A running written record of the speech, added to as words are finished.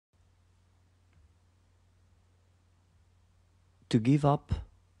to give up,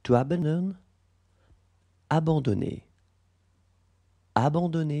 to abandon, abandonner,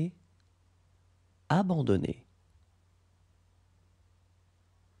 abandonner, abandonner.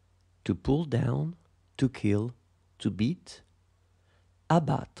 To pull down, to kill, to beat,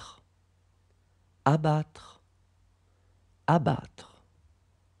 abattre, abattre, abattre.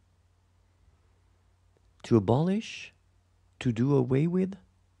 To abolish, to do away with,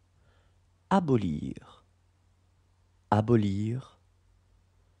 abolir, abolir,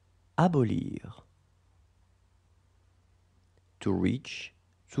 abolir. To reach,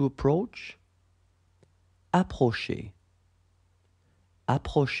 to approach, approcher,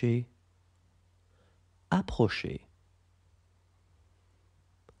 approcher, approcher.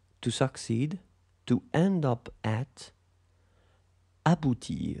 To succeed, to end up at,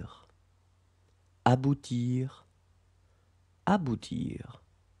 aboutir, aboutir, aboutir.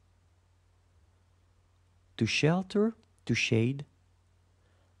 To shelter, to shade,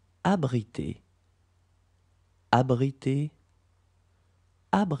 abriter, abriter,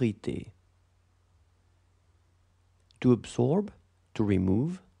 abriter. To absorb, to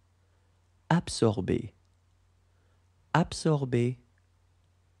remove, absorber, absorber,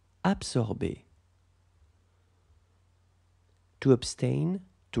 absorber. To abstain,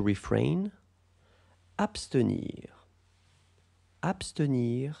 to refrain, abstenir,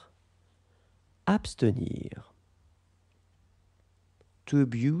 abstenir, abstenir. To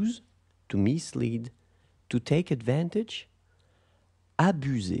abuse, to mislead, to take advantage,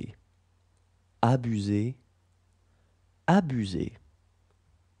 abuser, abuser, abuser.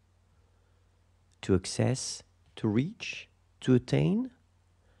 To access, to reach, to attain,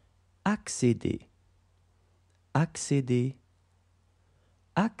 accéder, accéder,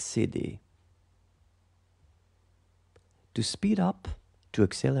 accéder. To speed up, to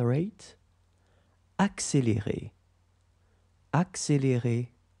accelerate, accélérer, accélérer,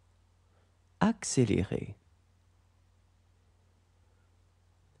 accélérer.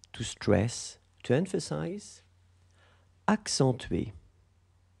 To stress, to emphasize, accentuer,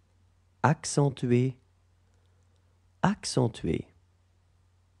 accentuer, accentuer.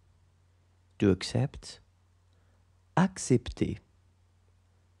 To accept, accepter,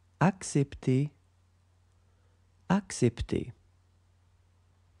 accepter, accepter.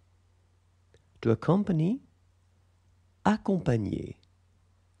 To accompany, accompagner,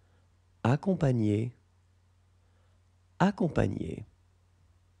 accompagner, accompagner.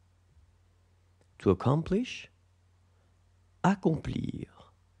 To accomplish, accomplir,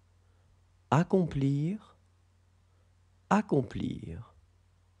 accomplir, accomplir.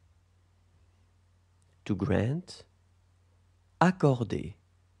 To grant, accorder,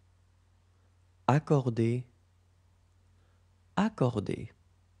 accorder, accorder.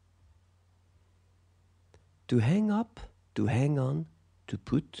 To hang up, to hang on, to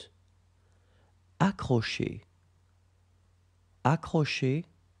put, accrocher, accrocher,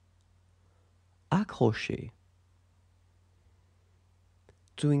 accrocher.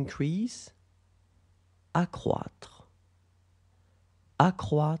 To increase, accroître,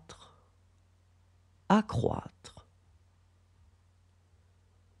 accroître, accroître.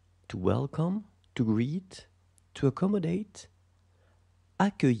 To welcome, to greet, to accommodate,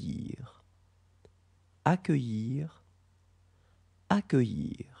 accueillir, accueillir,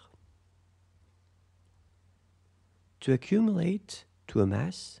 accueillir. To accumulate, to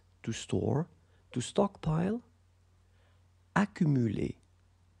amass, to store, to stockpile, accumuler,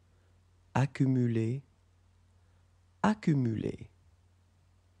 accumuler, accumuler.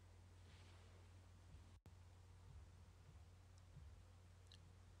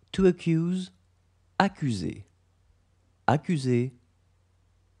 To accuse, accuser, accuser,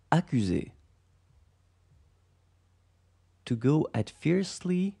 accuser. To go at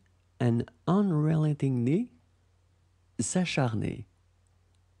fiercely and unrelentingly, s'acharner,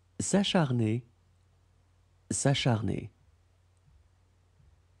 s'acharner, s'acharner.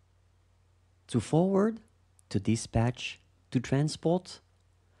 To forward, to dispatch, to transport,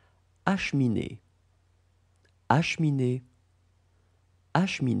 acheminer, acheminer,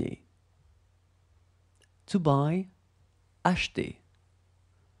 acheminer. To buy, acheter,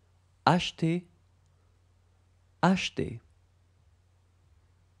 acheter, acheter.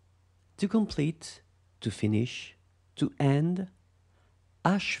 To complete, to finish, to end,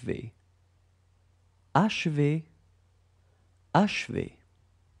 achever, achever, achever.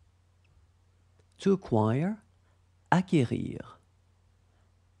 To acquire, acquérir,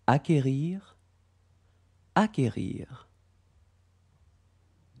 acquérir, acquérir.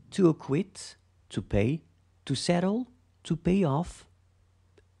 To acquit, to pay, to settle, to pay off,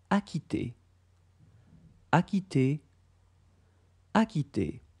 acquitter, acquitter,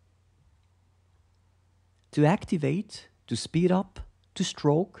 acquitter. To activate, to speed up, to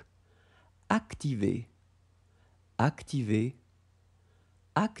stroke, activer, activer,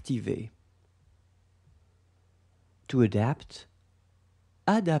 activer. To adapt,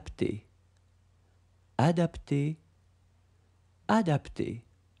 adapter, adapter, adapter.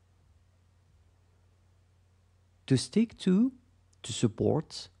 To stick to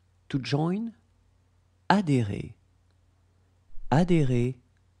support, to join, adhérer, adhérer,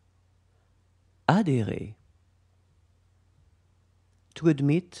 adhérer. To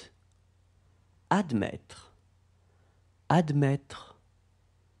admit, admettre, admettre,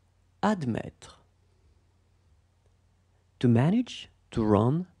 admettre. To manage, to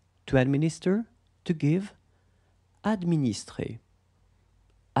run, to administer, to give, administrer,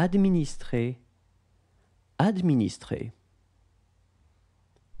 administrer, administrer.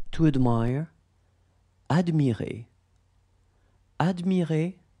 To admire, admirer,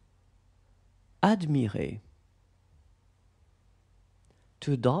 admirer, admirer.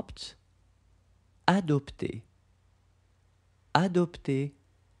 To adopt, adopter, adopter,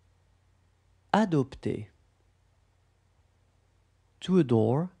 adopter. To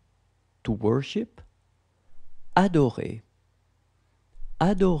adore, to worship, adorer,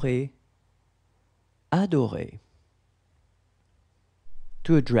 adorer, adorer.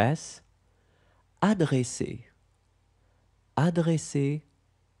 To address, adresser, adresser,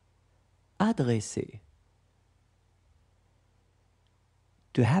 adresser.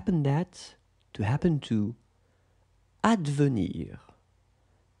 To happen that, to happen to, advenir,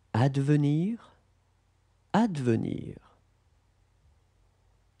 advenir, advenir.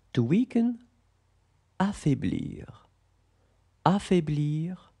 To weaken, affaiblir,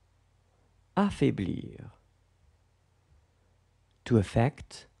 affaiblir, affaiblir. To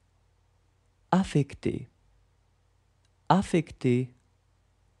affect, affecter, affecter,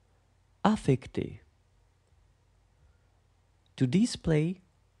 affecter. To display,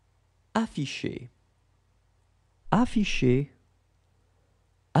 afficher, afficher,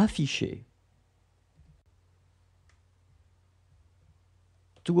 afficher.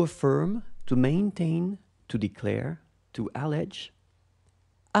 To affirm, to maintain, to declare, to allege,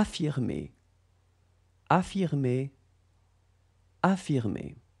 affirmer, affirmer,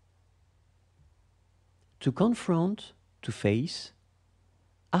 affirmer. To confront, to face,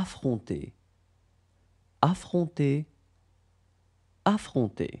 affronter, affronter,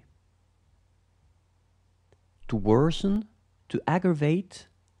 affronter. To worsen, to aggravate,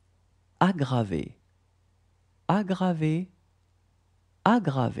 aggraver, aggraver,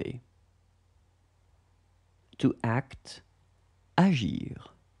 aggraver. To act, agir,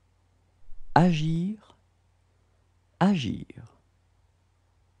 agir, agir.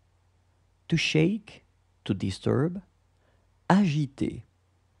 To shake, to disturb, agiter,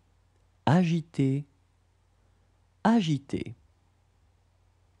 agiter, agiter.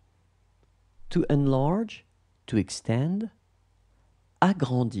 To enlarge, to extend,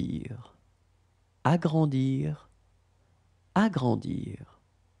 agrandir, agrandir, agrandir.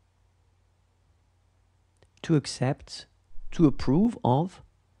 To accept, to approve of,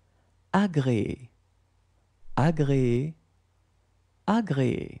 agréer, agréer,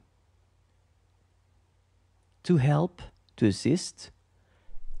 agréer. To help, to assist,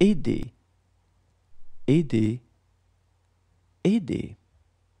 aider, aider, aider.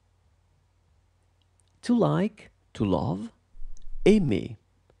 To like, to love, aimer,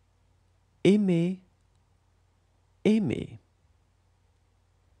 aimer, aimer.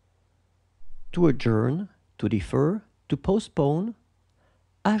 To adjourn, to defer, to postpone,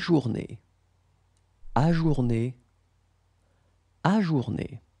 ajourner, ajourner,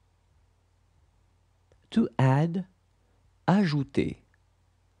 ajourner. To add, ajouter,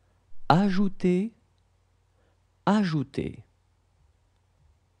 ajouter, ajouter.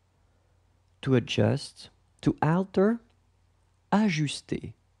 To adjust, to alter,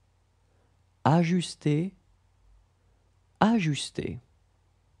 ajuster, ajuster, ajuster.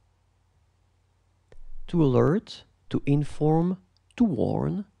 To alert, to inform, to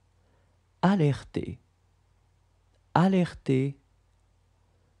warn, alerter, alerter,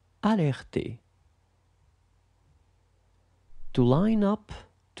 alerter. To line up,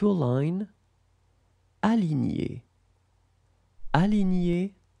 to align, aligner,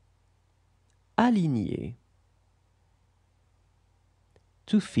 aligner, aligner.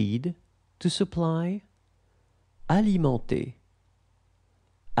 To feed, to supply, alimenter,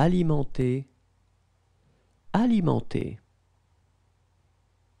 alimenter, alimenter.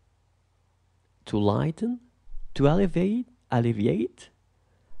 To lighten, to alleviate, alleviate,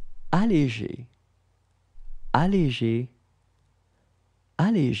 alléger, alléger,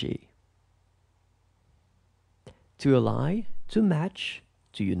 alléger. To ally, to match,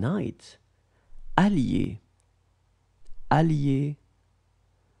 to unite. Allier, allier,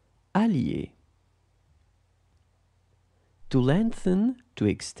 allier. To lengthen, to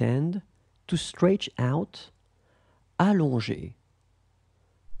extend, to stretch out. Allonger,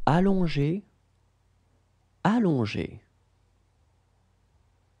 allonger, allonger.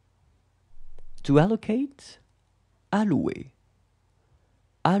 To allocate, allouer,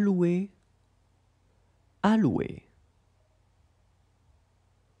 allouer, allouer.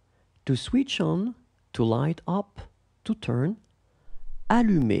 To switch on, to light up, to turn.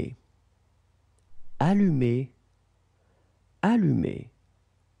 Allumer, allumer, allumer.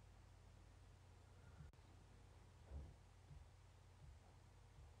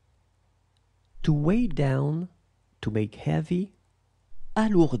 To weigh down, to make heavy.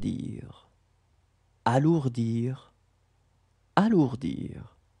 Alourdir, alourdir, alourdir.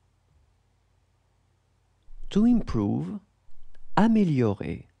 To improve,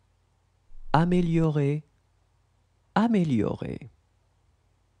 améliorer, améliorer, améliorer.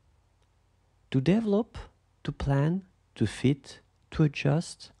 To develop, to plan, to fit, to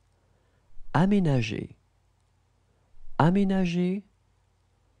adjust. Aménager, aménager,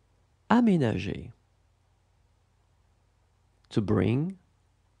 aménager. To bring,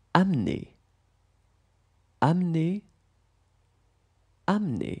 amener, amener,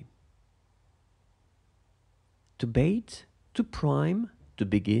 amener. To bait, to prime, to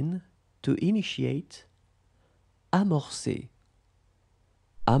begin, to initiate. Amorcer,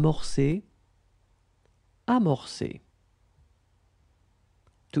 amorcer, amorcer.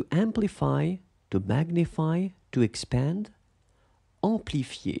 To amplify, to magnify, to expand.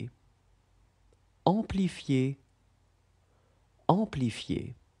 Amplifier, amplifier,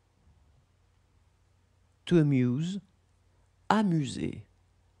 amplifier. To amuse, amuser,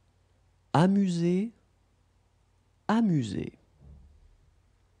 amuser, amuser.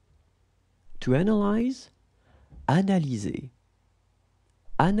 To analyze, analyser,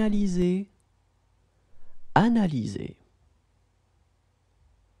 analyser, analyser.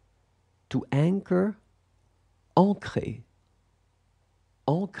 To anchor, ancrer,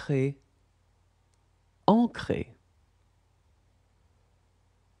 ancrer, ancrer.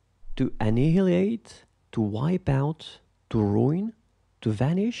 To annihilate, to wipe out, to ruin, to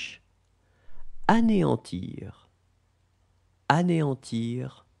vanish. Anéantir,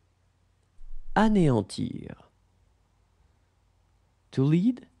 anéantir, anéantir. To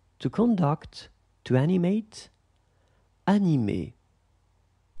lead, to conduct, to animate. Animer,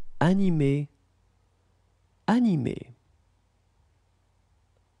 animer, animer.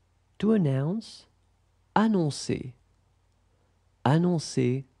 To announce, annoncer,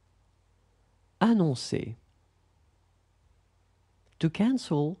 annoncer, annoncer. To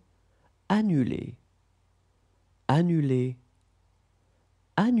cancel, annuler, annuler,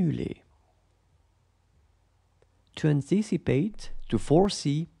 annuler. To anticipate, to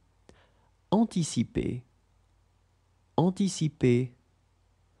foresee. Anticiper, anticiper,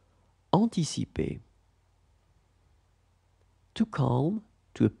 anticiper. To calm,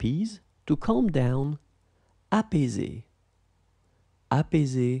 to appease, to calm down. Apaiser,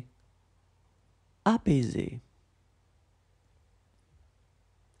 apaiser, apaiser.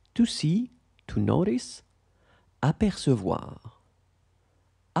 To see, to notice. Apercevoir,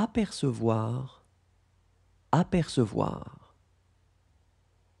 apercevoir, apercevoir.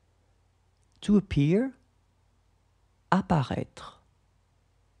 To appear, apparaître,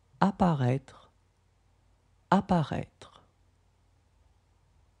 apparaître, apparaître.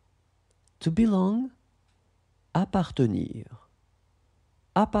 To belong, appartenir,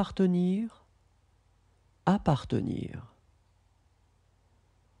 appartenir, appartenir.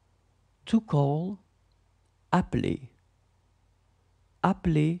 To call, appeler,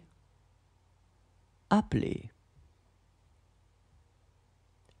 appeler, appeler.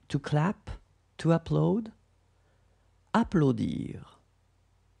 To clap, to applaud. Applaudir,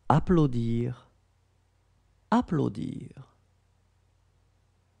 applaudir, applaudir.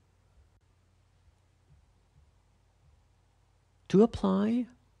 To apply,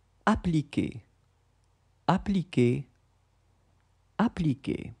 appliquer, appliquer,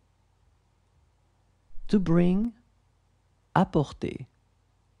 appliquer. To bring, apporter,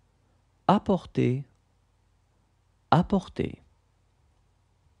 apporter, apporter.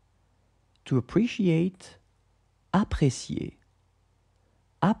 To appreciate, apprécier,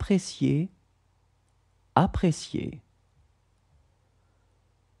 apprécier, apprécier.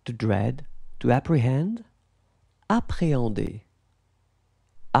 To dread, to apprehend. Appréhender,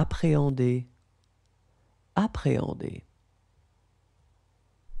 appréhender, appréhender.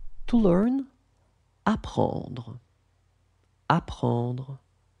 To learn, apprendre. Apprendre.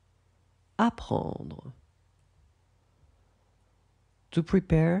 Apprendre. To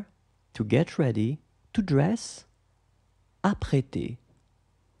prepare, to get ready, to dress. Apprêter.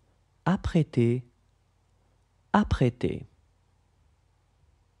 Apprêter. Apprêter.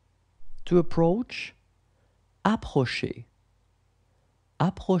 To approach, approcher.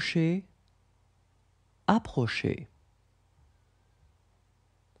 Approcher. Approcher.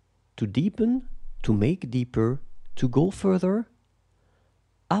 To deepen, to make deeper, to go further.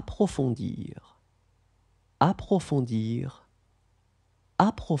 Approfondir. Approfondir.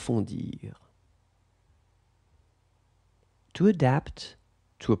 Approfondir. To adapt,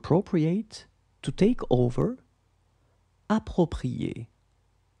 to appropriate, to take over. Approprier.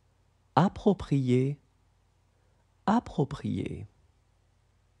 Approprier. Approprier.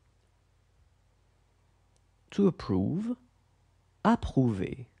 To approve,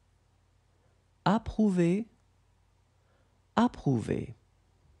 approuver. Approuver. Approuver.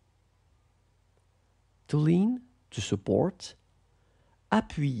 To lean, to support.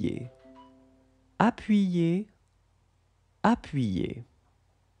 Appuyer. Appuyer. Appuyer.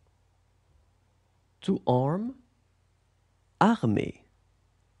 To arm, armer.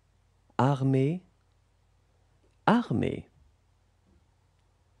 Armer. Armer.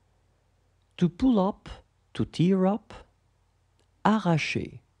 To pull up, to tear up.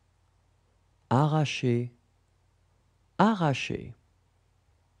 Arracher. Arracher. Arracher.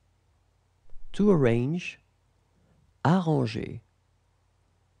 To arrange, arranger.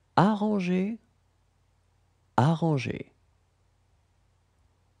 Arranger. Arranger.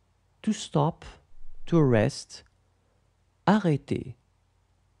 To stop, to arrest. Arrêter.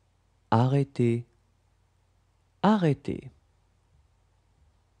 Arrêter. Arrêter.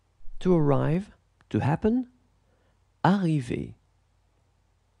 To arrive, to happen. Arriver.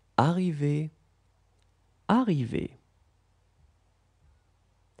 Arriver. Arriver.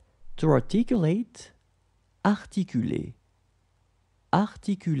 To articulate, articuler.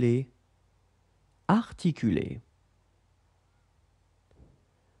 Articuler. Articuler.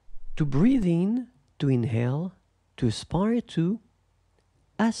 To breathe in, to inhale, to aspire to.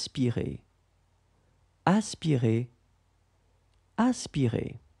 Aspirer. Aspirer.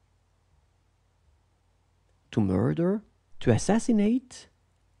 Aspirer. To murder, to assassinate.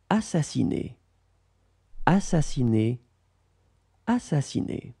 Assassiner. Assassiner.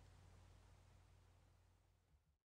 Assassiner.